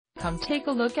Come take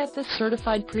a look at this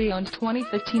certified pre-owned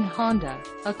 2015 Honda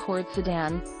Accord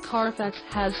sedan. Carfax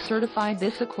has certified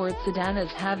this Accord sedan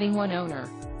as having one owner.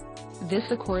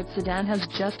 This Accord sedan has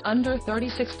just under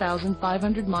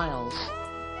 36,500 miles.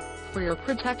 For your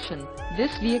protection,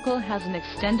 this vehicle has an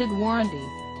extended warranty.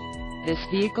 This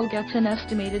vehicle gets an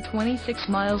estimated 26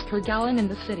 miles per gallon in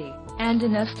the city, and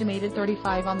an estimated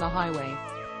 35 on the highway.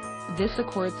 This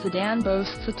Accord sedan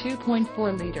boasts a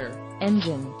 2.4-liter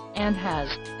engine, and has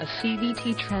a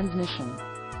CVT transmission.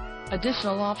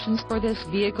 Additional options for this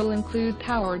vehicle include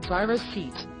power driver's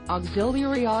seat,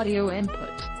 auxiliary audio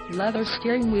input, leather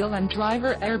steering wheel and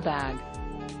driver airbag.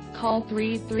 Call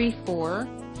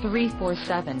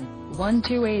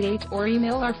 334-347-1288 or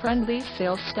email our friendly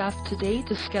sales staff today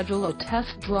to schedule a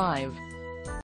test drive.